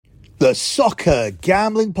The Soccer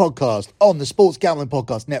Gambling Podcast on the Sports Gambling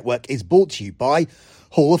Podcast Network is brought to you by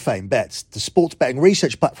Hall of Fame Bets, the sports betting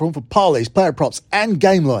research platform for parlays, player props, and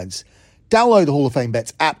game lines. Download the Hall of Fame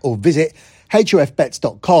Bets app or visit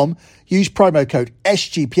hofbets.com. Use promo code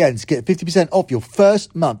SGPN to get 50% off your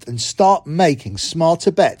first month and start making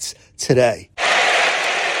smarter bets today.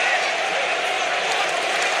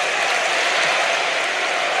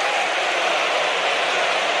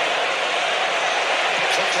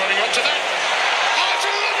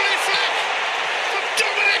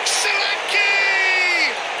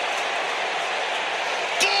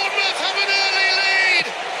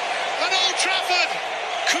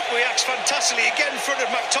 Fantastically again in front of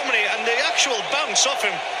McTominay, and the actual bounce off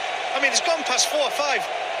him, I mean, it's gone past 4 or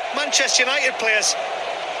 5 Manchester United players.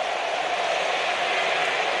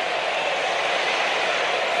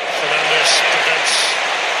 Fernandes prevents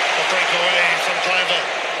a breakaway from Cliver.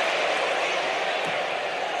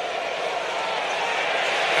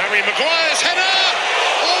 Harry Maguire's header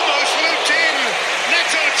almost looped in.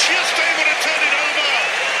 Neto just able to turn it over.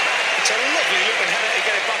 It's a lovely looking header to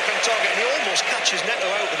get it back on target, and he almost catches Neto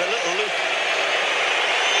out with a little loop.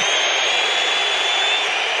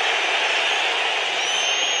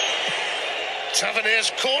 Tavernier's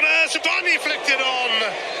corner, Zabani flicked it on,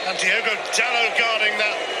 and Diogo Dalot guarding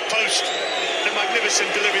that post. The magnificent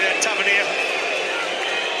delivery there, Tavernier.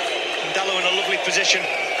 And Dalot in a lovely position,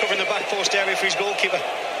 covering the back post area for his goalkeeper.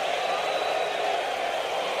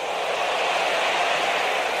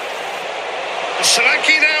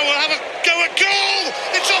 Solanke now will have a go at goal.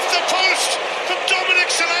 It's off the post from Dominic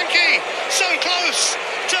Solanke. So close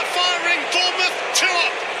to firing Bournemouth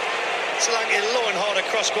 2-up. Solanke low and hard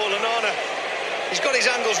across goal, and Onana, he's got his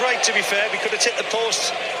angles right, to be fair. He could have hit the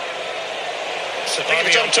post. I think if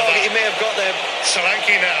it's on target, he may have got there.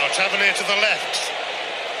 Solanke now, Tavernier to the left.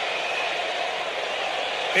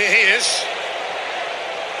 Here he is.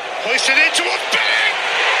 Hoisted it towards bang!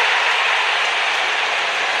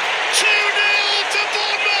 2-0 to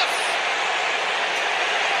Bournemouth.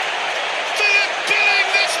 Philip Billing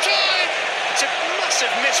this time. It's a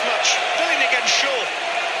massive mismatch. Billing against Shaw.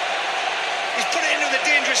 He's put it into the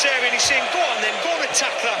dangerous area, and he's saying, go on then, go and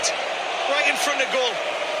attack that. Right in front of goal.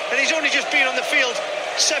 And he's only just been on the field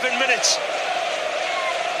 7 minutes.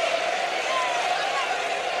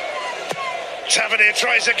 Tavernier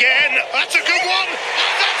tries again. That's a good one.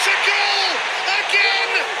 And that's a goal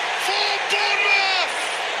again for Bournemouth.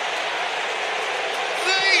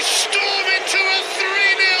 They storm into a 3-0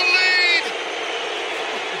 lead.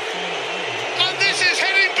 And this is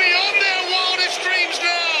heading beyond their wildest dreams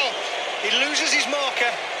now. He loses his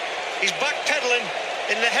marker. He's backpedaling,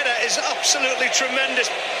 and the header is absolutely tremendous.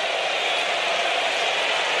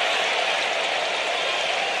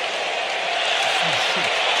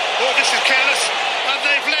 Oh, this is careless. And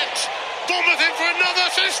they've let Bournemouth in for another.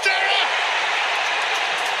 Sinisterra.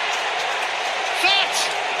 That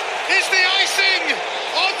is the icing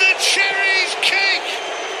on the cherry's cake.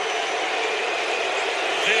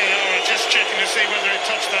 VAR are just checking to see whether it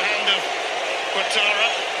touched the hand of Ouattara.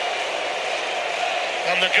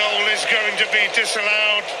 And the goal is going to be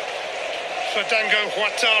disallowed for Dango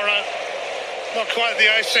Ouattara. Not quite the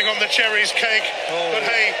icing on the cherry's cake, but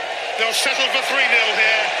hey, they'll settle for 3-0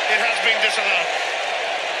 here. It has been disallowed.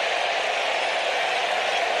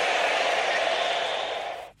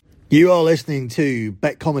 You are listening to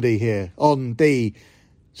Bet Comedy here on the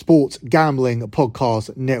Sports Gambling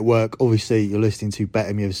Podcast Network. Obviously, you're listening to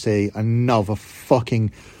BetMUFC, another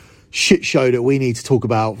fucking shit show that we need to talk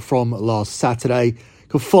about from last Saturday. You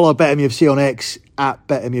can follow BetMUFC on X at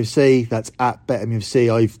BetMUFC. That's at BetMUFC.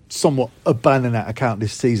 I've somewhat abandoned that account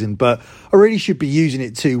this season, but I really should be using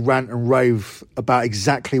it to rant and rave about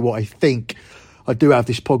exactly what I think. I do have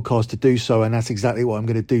this podcast to do so, and that's exactly what I'm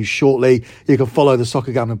going to do shortly. You can follow the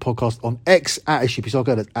Soccer Gambling Podcast on X at SGP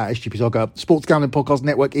Soccer. That's at SGP Soccer. Sports Gambling Podcast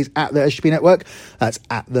Network is at the SGP Network. That's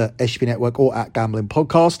at the SGP Network or at Gambling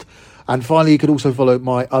Podcast. And finally, you could also follow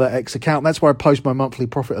my other X account. That's where I post my monthly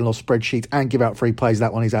profit and loss spreadsheet and give out free plays.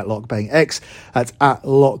 That one is at LockBettingX. That's at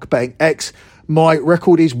LockBettingX. My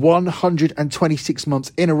record is 126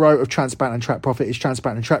 months in a row of transparent and track profit. It's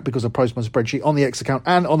transparent and track because I post my spreadsheet on the X account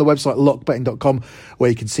and on the website lockbetting.com, where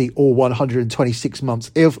you can see all 126 months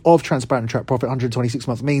of transparent and track profit. 126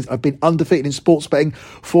 months means I've been undefeated in sports betting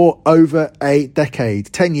for over a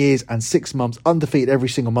decade. 10 years and 6 months undefeated every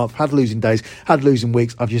single month. Had losing days, had losing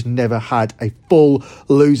weeks. I've just never had a full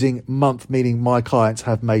losing month, meaning my clients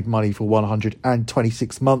have made money for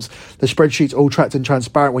 126 months. The spreadsheet's all tracked and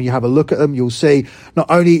transparent. When you have a look at them, you'll FC. Not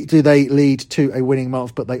only do they lead to a winning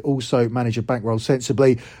month, but they also manage a bankroll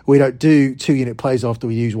sensibly. We don't do 2-unit plays after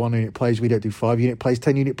we use 1-unit plays. We don't do 5-unit plays,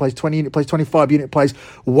 10-unit plays, 20-unit plays, 25-unit plays,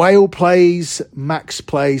 whale plays, max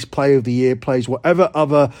plays, play of the year plays, whatever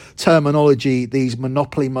other terminology these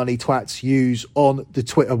monopoly money twats use on the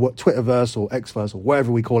Twitterverse or Xverse or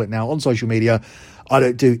whatever we call it now on social media. I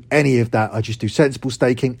don't do any of that. I just do sensible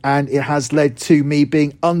staking, and it has led to me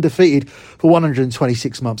being undefeated for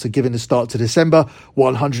 126 months. And given the start to December,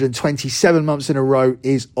 127 months in a row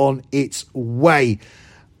is on its way.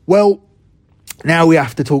 Well, now we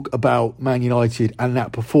have to talk about Man United and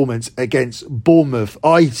that performance against Bournemouth.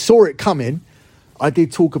 I saw it coming. I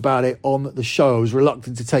did talk about it on the show. I was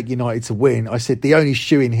reluctant to take United to win. I said the only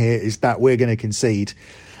shoe in here is that we're going to concede,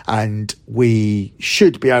 and we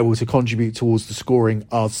should be able to contribute towards the scoring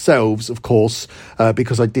ourselves, of course,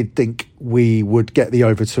 because I did think we would get the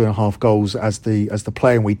over 2.5 goals as the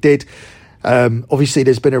play, and we did. Obviously,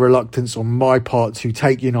 there's been a reluctance on my part to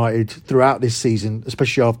take United throughout this season,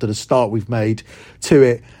 especially after the start we've made to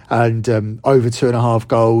it, and over 2.5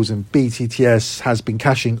 goals, and BTTS has been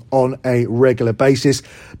cashing on a regular basis.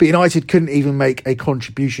 But United couldn't even make a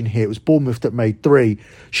contribution here. It was Bournemouth that made 3.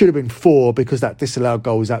 Should have been 4 because that disallowed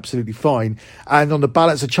goal was absolutely fine. And on the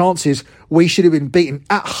balance of chances, we should have been beaten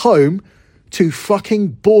at home to fucking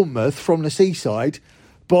Bournemouth from the seaside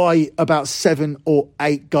by about 7 or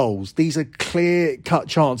 8 goals. These are clear-cut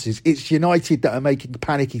chances. It's United that are making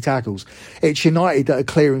panicky tackles. It's United that are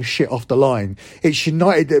clearing shit off the line. It's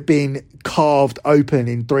United that are being carved open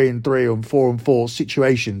in 3-3 and 4-4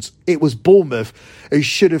 situations. It was Bournemouth who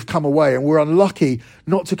should have come away, and we're unlucky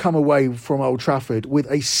not to come away from Old Trafford with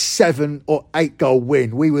a 7 or 8 goal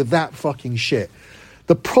win. We were that fucking shit.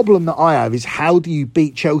 The problem that I have is, how do you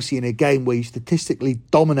beat Chelsea in a game where you statistically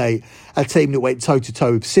dominate a team that went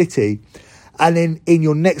toe-to-toe with City, and then in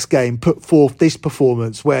your next game put forth this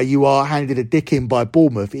performance where you are handed a dick in by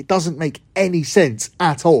Bournemouth? It doesn't make any sense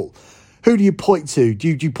at all. Who do you point to? Do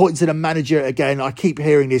you point to the manager again? I keep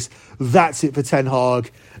hearing this. That's it for Ten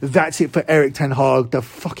Hag. That's it for Erik Ten Hag, the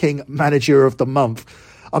fucking manager of the month.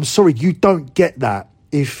 I'm sorry, you don't get that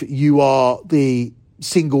if you are the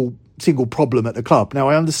single problem at the club. Now,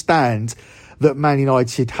 I understand that Man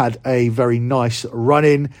United had a very nice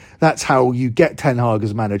run-in. That's how you get Ten Hag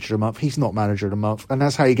as manager of the month. He's not manager of the month. And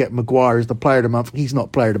that's how you get Maguire as the player of the month. He's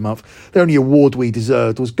not player of the month. The only award we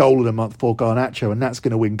deserved was goal of the month for Garnacho, and that's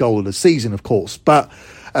going to win goal of the season, of course. But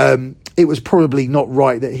it was probably not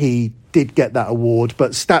right that he did get that award,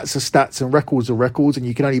 but stats are stats and records are records, and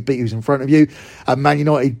you can only beat who's in front of you. And Man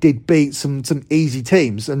United did beat some easy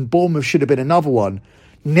teams, and Bournemouth should have been another one.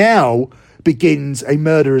 Now begins a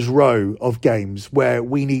murderer's row of games where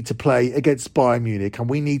we need to play against Bayern Munich, and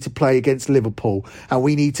we need to play against Liverpool, and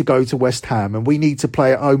we need to go to West Ham, and we need to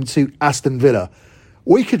play at home to Aston Villa.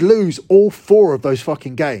 We could lose all 4 of those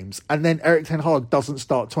fucking games, and then Erik Ten Hag doesn't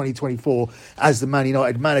start 2024 as the Man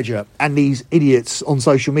United manager, and these idiots on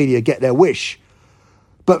social media get their wish.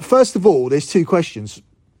 But first of all, there's 2 questions.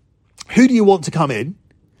 Who do you want to come in?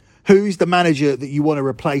 Who's the manager that you want to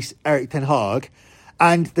replace Erik Ten Hag?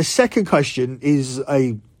 And the second question is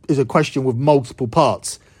a question with multiple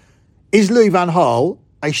parts. Is Louis van Gaal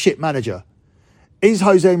a shit manager? Is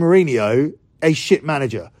Jose Mourinho a shit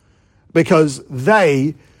manager? Because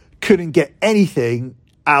they couldn't get anything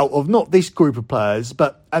out of not this group of players,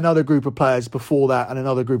 but another group of players before that, and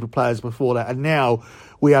another group of players before that. And now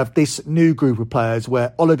we have this new group of players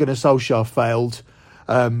where Ole Gunnar Solskjaer failed.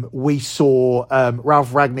 We saw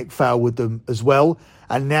Ralf Rangnick fail with them as well.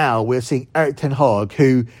 And now we're seeing Erik Ten Hag,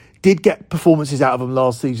 who did get performances out of them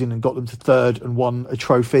last season and got them to 3rd and won a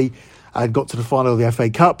trophy and got to the final of the FA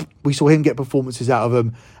Cup. We saw him get performances out of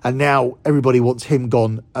them, and now everybody wants him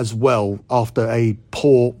gone as well after a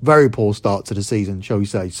very poor start to the season, shall we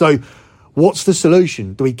say. So what's the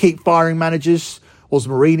solution? Do we keep firing managers? Was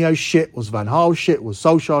Mourinho shit? Was Van Gaal shit? Was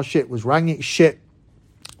Solskjaer shit? Was Rangnick shit?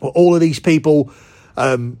 Were all of these people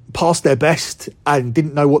past their best and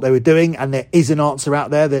didn't know what they were doing, and there is an answer out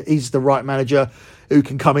there? There is the right manager who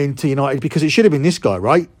can come into United, because it should have been this guy,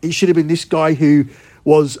 right? It should have been this guy who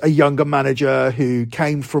was a younger manager, who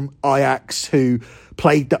came from Ajax, who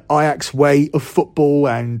played the Ajax way of football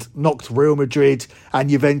and knocked Real Madrid and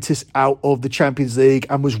Juventus out of the Champions League,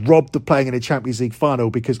 and was robbed of playing in a Champions League final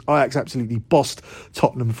because Ajax absolutely bossed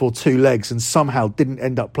Tottenham for 2 legs and somehow didn't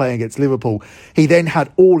end up playing against Liverpool. He then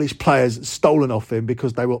had all his players stolen off him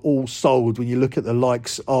because they were all sold. When you look at the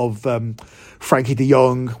likes of Frankie de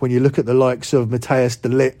Jong, when you look at the likes of Matthias de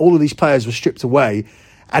Ligt, all of these players were stripped away.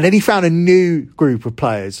 And then he found a new group of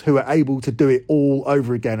players who were able to do it all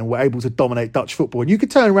over again and were able to dominate Dutch football. And you could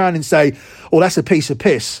turn around and say, well, that's a piece of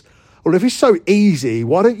piss. Well, if it's so easy,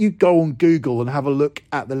 why don't you go on Google and have a look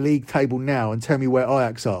at the league table now and tell me where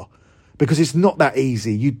Ajax are? Because it's not that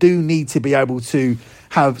easy. You do need to be able to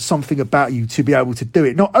have something about you to be able to do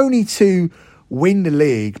it. Not only to win the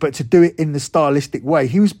league, but to do it in the stylistic way.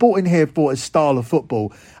 He was brought in here for a style of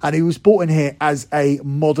football, and he was brought in here as a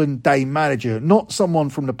modern day manager, not someone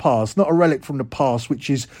from the past, not a relic from the past, which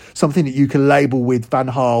is something that you can label with Van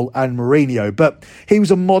Gaal and Mourinho. But he was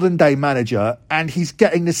a modern day manager, and he's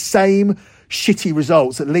getting the same shitty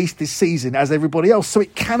results, at least this season, as everybody else. So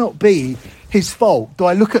it cannot be his fault. Do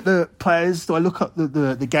I look at the players? Do I look at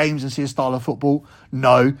the games and see a style of football?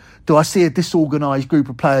 No. Do I see a disorganised group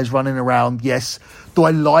of players running around? Yes. Do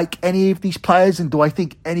I like any of these players? And do I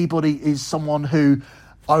think anybody is someone who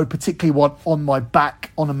I would particularly want on my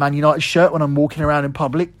back on a Man United shirt when I'm walking around in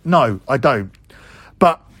public? No, I don't.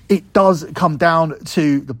 But it does come down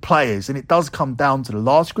to the players, and it does come down to the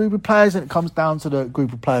last group of players, and it comes down to the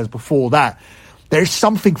group of players before that. There is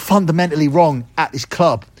something fundamentally wrong at this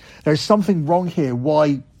club. There is something wrong here.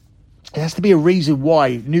 Why? There has to be a reason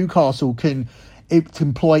why Newcastle can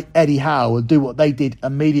employ Eddie Howe and do what they did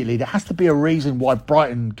immediately. There has to be a reason why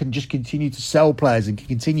Brighton can just continue to sell players and can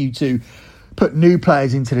continue to put new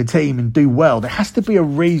players into the team and do well. There has to be a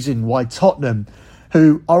reason why Tottenham,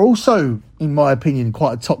 who are also, in my opinion,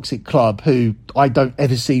 quite a toxic club, who I don't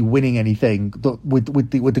ever see winning anything with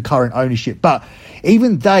the current ownership. But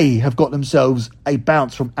even they have got themselves a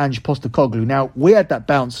bounce from Ange Postecoglou. Now, we had that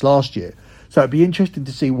bounce last year, so it'd be interesting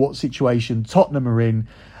to see what situation Tottenham are in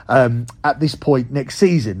at this point next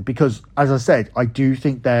season. Because, as I said, I do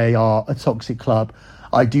think they are a toxic club.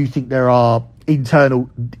 I do think there are internal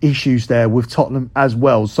issues there with Tottenham as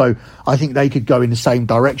well. So I think they could go in the same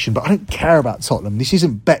direction. But I don't care about Tottenham. This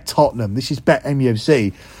isn't Bet Tottenham. This is Bet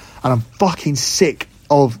MUFC. And I'm fucking sick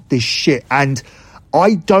of this shit. And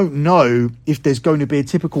I don't know if there's going to be a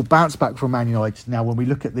typical bounce back from Man United now when we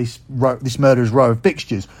look at this murderer's row of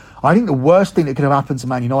fixtures. I think the worst thing that could have happened to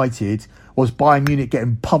Man United was Bayern Munich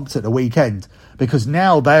getting pumped at the weekend. Because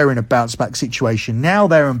now they're in a bounce back situation. Now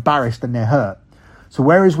they're embarrassed and they're hurt. So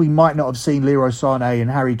whereas we might not have seen Leroy Sané and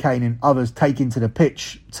Harry Kane and others taken to the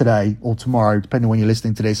pitch today or tomorrow, depending on when you're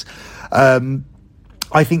listening to this,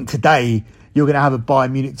 I think today you're going to have a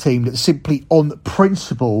Bayern Munich team that simply on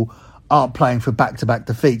principle aren't playing for back-to-back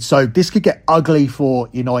defeats. So this could get ugly for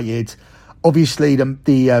United. Obviously, the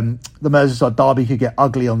Merseyside derby could get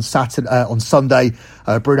ugly on Sunday.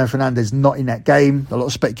 Bruno Fernandes not in that game. A lot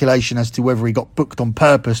of speculation as to whether he got booked on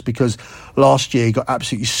purpose because last year he got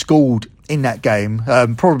absolutely schooled in that game.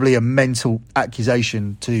 Probably a mental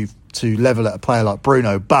accusation to level at a player like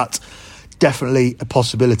Bruno, but definitely a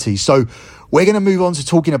possibility. So we're going to move on to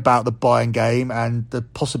talking about the Bayern game and the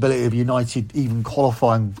possibility of United even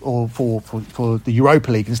qualifying or for the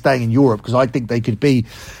Europa League and staying in Europe, because I think they could be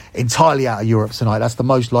entirely out of Europe tonight. That's the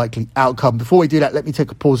most likely outcome. Before we do that, let me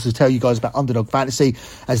take a pause to tell you guys about Underdog Fantasy,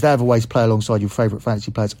 as they have a way to play alongside your favourite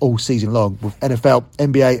fantasy players all season long with NFL,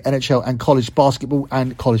 NBA, NHL and college basketball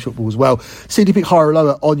and college football as well. Simply pick higher or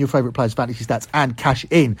lower on your favourite players' fantasy stats and cash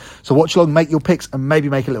in. So watch along, make your picks and maybe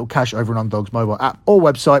make a little cash over on Underdog's mobile app or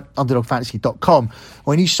website, underdogfantasy.com.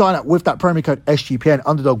 When you sign up with that promo code SGPN,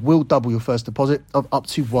 Underdog will double your first deposit of up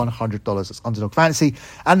to $100. That's Underdog Fantasy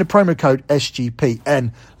and the promo code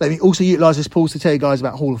SGPN. Let me also utilise this pause to tell you guys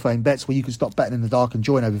about Hall of Fame Bets, where you can stop betting in the dark and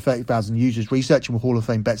join over 30,000 users researching with Hall of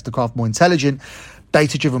Fame Bets to craft more intelligent,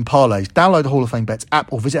 data-driven parlays. Download the Hall of Fame Bets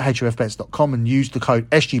app or visit hofbets.com and use the code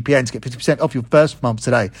SGPN to get 50% off your first month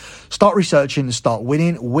today. Start researching and start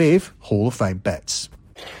winning with Hall of Fame Bets.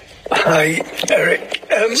 Hi, Eric.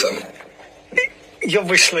 You're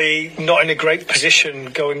obviously not in a great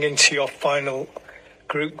position going into your final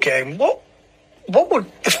group game. What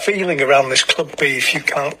would the feeling around this club be if you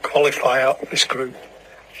can't qualify out of this group?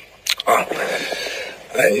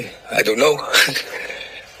 I don't know.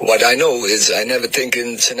 What I know is I never think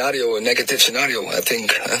in a negative scenario. I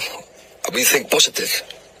think we think positive.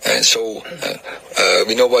 And so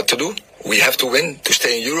we know what to do. We have to win to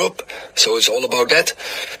stay in Europe. So it's all about that.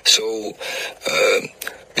 So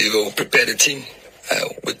we will prepare the team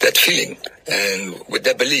with that feeling and with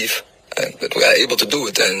that belief. That we are able to do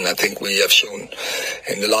it, and I think we have shown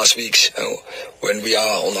in the last weeks when we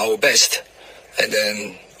are on our best, and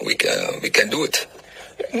then we can do it.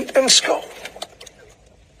 And Scott,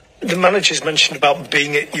 the manager's mentioned about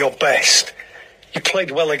being at your best. You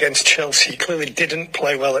played well against Chelsea. You clearly didn't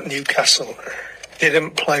play well at Newcastle.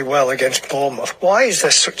 Didn't play well against Bournemouth. Why is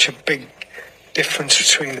there such a big difference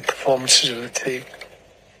between the performances of the team?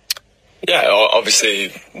 Yeah,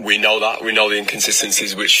 obviously we know that. We know the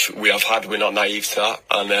inconsistencies which we have had. We're not naive to that.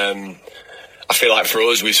 And I feel like for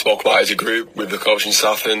us, we spoke about it as a group with the coaching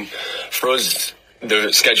staff, and for us,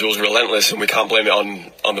 the schedule's relentless, and we can't blame it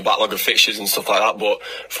on the backlog of fixtures and stuff like that. But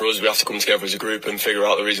for us, we have to come together as a group and figure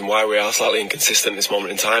out the reason why we are slightly inconsistent at this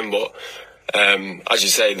moment in time. But as you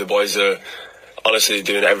say, the boys are honestly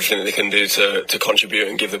doing everything that they can do to contribute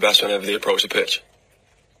and give the best whenever they approach the pitch.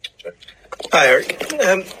 Hi, Eric.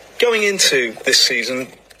 Going into this season,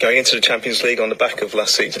 going into the Champions League on the back of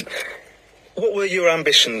last season, what were your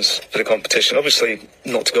ambitions for the competition? Obviously,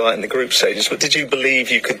 not to go out in the group stages, but did you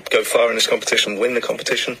believe you could go far in this competition, win the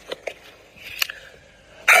competition?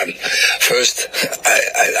 First,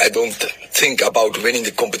 I don't think about winning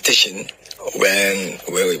the competition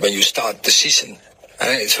when you start the season.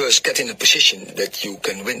 It's first get in a position that you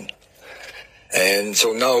can win. And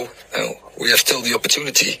so now we have still the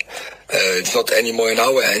opportunity. It's not anymore in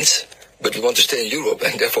our hands. But we want to stay in Europe,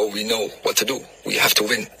 and therefore we know what to do. We have to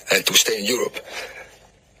win and to stay in Europe.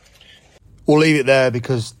 We'll leave it there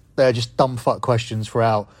because they're just dumb fuck questions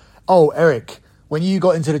throughout. Oh, Eric, when you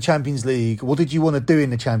got into the Champions League, what did you want to do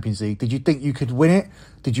in the Champions League? Did you think you could win it?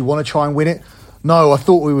 Did you want to try and win it? No, I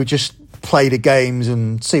thought we would just play the games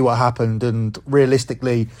and see what happened. And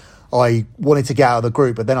realistically, I wanted to get out of the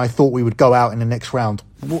group, but then I thought we would go out in the next round.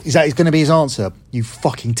 Is that going to be his answer? You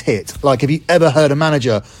fucking tit. Like, have you ever heard a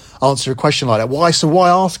manager answer a question like that? Why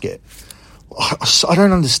ask it? I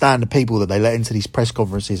don't understand the people that they let into these press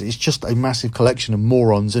conferences. It's just a massive collection of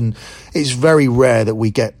morons, and it's very rare that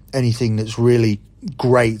we get anything that's really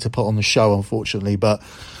great to put on the show, unfortunately. But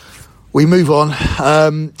we move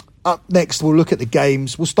on. Up next, we'll look at the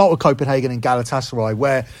games. We'll start with Copenhagen and Galatasaray,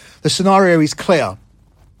 where the scenario is clear.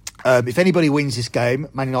 If anybody wins this game,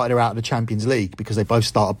 Man United are out of the Champions League because they both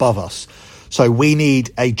start above us. So we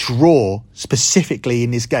need a draw specifically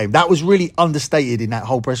in this game. That was really understated in that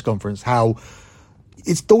whole press conference, how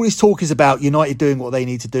it's all this talk is about United doing what they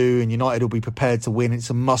need to do and United will be prepared to win.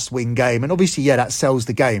 It's a must-win game. And obviously, yeah, that sells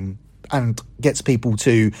the game and gets people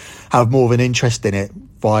to have more of an interest in it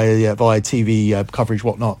via TV coverage,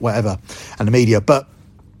 whatnot, whatever, and the media. But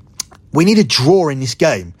we need a draw in this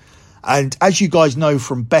game. And as you guys know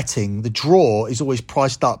from betting, the draw is always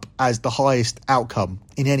priced up as the highest outcome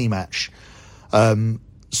in any match.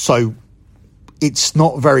 So it's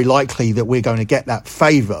not very likely that we're going to get that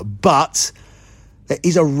favour, but there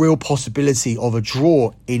is a real possibility of a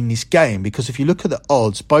draw in this game, because if you look at the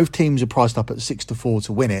odds, both teams are priced up at 6-4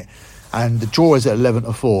 to win it, and the draw is at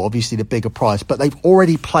 11-4, obviously the bigger price, but they've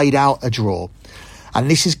already played out a draw. And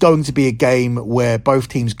this is going to be a game where both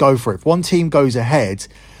teams go for it. If one team goes ahead,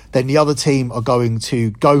 then the other team are going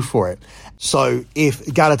to go for it. So if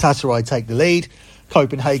Galatasaray take the lead,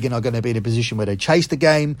 Copenhagen are going to be in a position where they chase the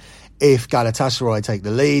game. If Galatasaray take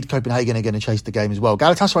the lead, Copenhagen are going to chase the game as well.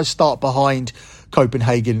 Galatasaray start behind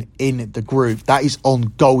Copenhagen in the group. That is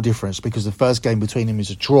on goal difference because the first game between them is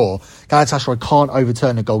a draw. Galatasaray can't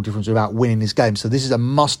overturn the goal difference without winning this game. So this is a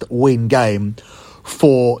must-win game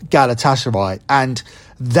for Galatasaray. And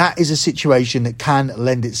that is a situation that can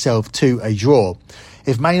lend itself to a draw.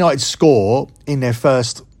 If Man United score in their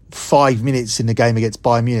first 5 minutes in the game against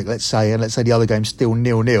Bayern Munich, let's say the other game's still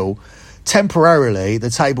 0-0, temporarily the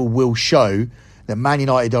table will show that Man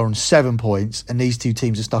United are on 7 points and these two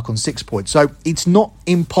teams are stuck on 6 points. So it's not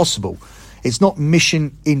impossible. It's not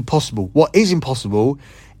mission impossible. What is impossible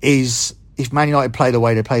is if Man United play the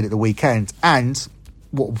way they played at the weekend, and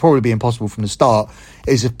what will probably be impossible from the start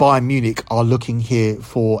is if Bayern Munich are looking here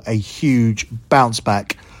for a huge bounce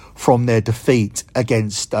back from their defeat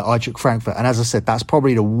against Eintracht Frankfurt. And as I said, that's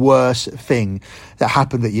probably the worst thing that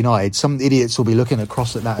happened at United. Some idiots will be looking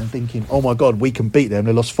across at that and thinking, oh my God, we can beat them.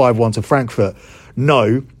 They lost 5-1 to Frankfurt.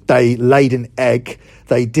 No, they laid an egg.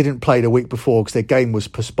 They didn't play the week before because their game was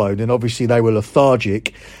postponed, and obviously they were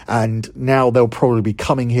lethargic, and now they'll probably be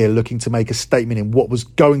coming here looking to make a statement in what was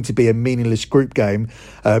going to be a meaningless group game.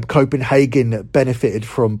 Copenhagen benefited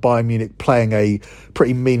from Bayern Munich playing a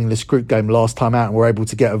pretty meaningless group game last time out and were able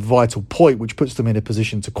to get a vital point, which puts them in a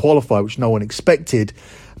position to qualify, which no one expected.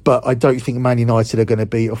 But I don't think Man United are going to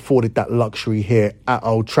be afforded that luxury here at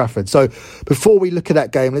Old Trafford. So before we look at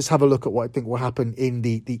that game, let's have a look at what I think will happen in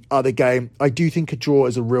the other game. I do think a draw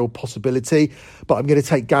is a real possibility, but I'm going to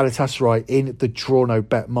take Galatasaray in the draw no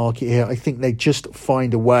bet market here. I think they just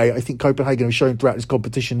find a way. I think Copenhagen have shown throughout this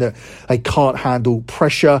competition that they can't handle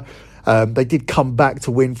pressure. They did come back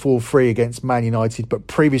to win 4-3 against Man United, but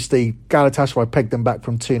previously Galatasaray pegged them back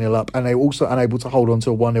from 2-0 up, and they were also unable to hold on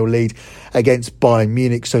to a 1-0 lead against Bayern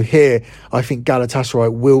Munich. So here, I think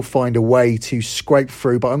Galatasaray will find a way to scrape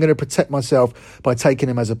through, but I'm going to protect myself by taking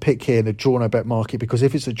them as a pick here in the draw no bet market, because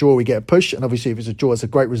if it's a draw, we get a push, and obviously if it's a draw, it's a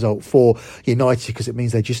great result for United, because it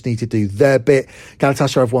means they just need to do their bit.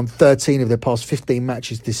 Galatasaray have won 13 of their past 15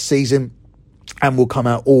 matches this season, and will come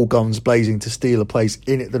out all guns blazing to steal a place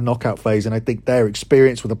in the knockout phase. And I think their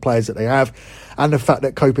experience with the players that they have, and the fact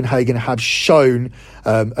that Copenhagen have shown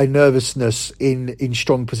a nervousness in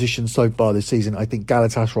strong positions so far this season, I think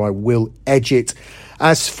Galatasaray will edge it.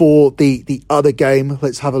 As for the other game,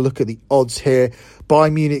 let's have a look at the odds here.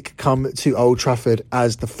 Bayern Munich come to Old Trafford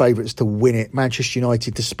as the favourites to win it. Manchester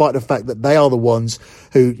United, despite the fact that they are the ones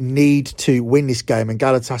who need to win this game, and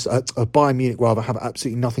Bayern Munich rather have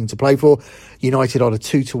absolutely nothing to play for. United are the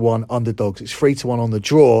 2-1 underdogs. It's 3-1 on the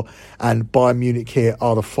draw, and Bayern Munich here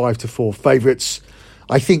are the 5-4 favourites.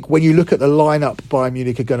 I think when you look at the lineup Bayern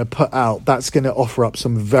Munich are going to put out, that's going to offer up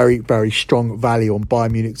some very, very strong value on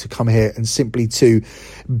Bayern Munich to come here and simply to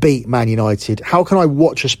beat Man United. How can I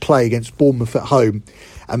watch us play against Bournemouth at home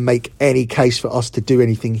and make any case for us to do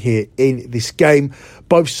anything here in this game?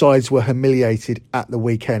 Both sides were humiliated at the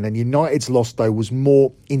weekend, and United's loss, though, was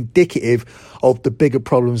more indicative of the bigger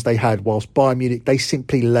problems they had, whilst Bayern Munich, they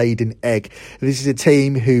simply laid an egg. This is a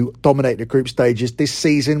team who dominate the group stages. This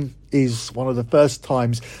season is one of the first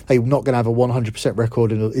times they're not going to have a 100%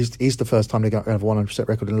 record, and is the first time they're going to have a 100%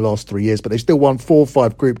 record in the last 3 years, but they've still won 4 or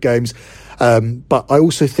 5 group games. But I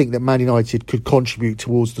also think that Man United could contribute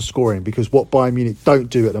towards the scoring, because what Bayern Munich don't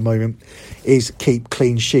do at the moment is keep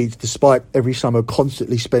clean sheets, despite every summer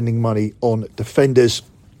constantly spending money on defenders.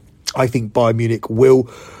 I think Bayern Munich will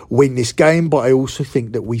win this game, but I also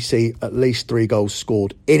think that we see at least 3 goals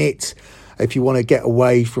scored in it. If you want to get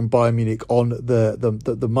away from Bayern Munich on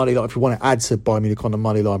the money line, if you want to add to Bayern Munich on the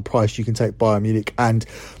money line price, you can take Bayern Munich and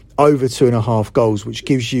over 2.5 goals, which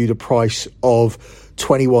gives you the price of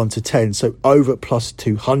 21-10, so over plus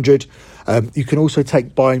 200. You can also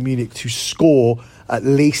take Bayern Munich to score at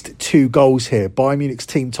least 2 goals here. Bayern Munich's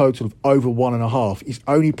team total of over 1.5 is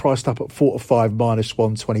only priced up at 4-5 minus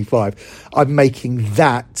 125. I'm making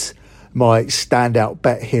that my standout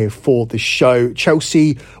bet here for the show.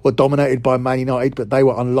 Chelsea were dominated by Man United, but they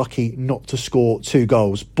were unlucky not to score 2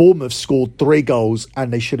 goals. Bournemouth scored 3 goals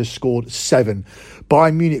and they should have scored 7.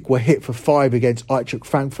 Bayern Munich were hit for 5 against Eintracht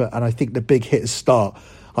Frankfurt, and I think the big hitters start.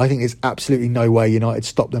 I think there's absolutely no way United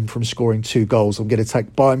stopped them from scoring 2 goals. I'm going to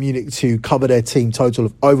take Bayern Munich to cover their team total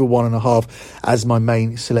of over 1.5 as my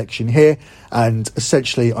main selection here. And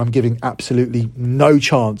essentially, I'm giving absolutely no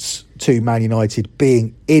chance to Man United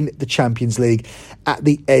being in the Champions League at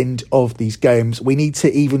the end of these games. We need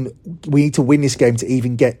to win this game to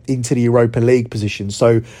even get into the Europa League position.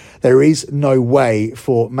 So there is no way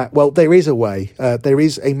for there is a way. There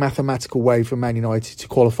is a mathematical way for Man United to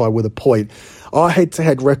qualify with a point. Our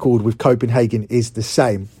head-to-head record with Copenhagen is the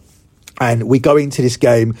same, and we go into this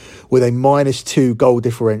game with a -2 goal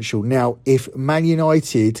differential. Now, if Man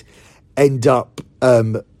United end up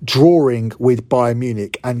drawing with Bayern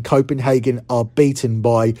Munich and Copenhagen are beaten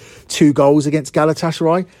by 2 goals against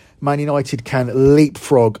Galatasaray, Man United can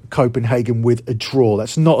leapfrog Copenhagen with a draw.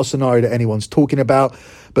 That's not a scenario that anyone's talking about,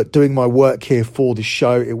 but doing my work here for the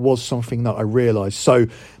show, it was something that I realised. So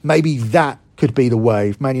maybe that could be the way.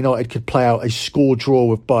 If Man United could play out a score draw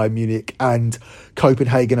with Bayern Munich and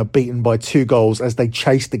Copenhagen are beaten by 2 goals as they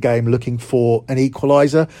chase the game looking for an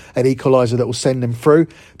equaliser that will send them through,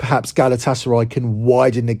 perhaps Galatasaray can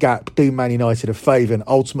widen the gap, do Man United a favour, and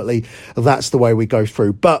ultimately that's the way we go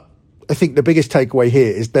through. But I think the biggest takeaway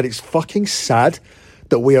here is that it's fucking sad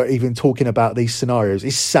that we are even talking about these scenarios.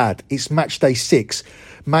 It's sad. It's match day 6.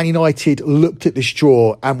 Man United looked at this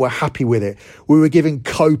draw and were happy with it. We were given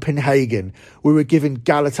Copenhagen. We were given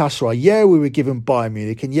Galatasaray. Yeah, we were given Bayern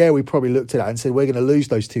Munich. And yeah, we probably looked at that and said, we're going to lose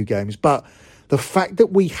those 2 games. But the fact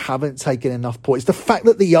that we haven't taken enough points, the fact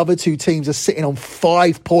that the other 2 teams are sitting on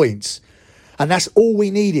 5 points, and that's all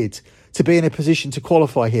we needed to be in a position to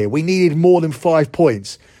qualify here. We needed more than 5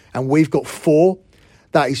 points, and we've got 4.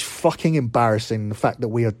 That is fucking embarrassing, the fact that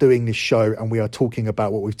we are doing this show and we are talking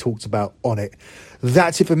about what we've talked about on it.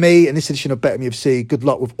 That's it for me in this edition of Bet Me FC. Good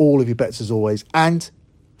luck with all of your bets as always, and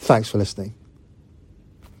thanks for listening.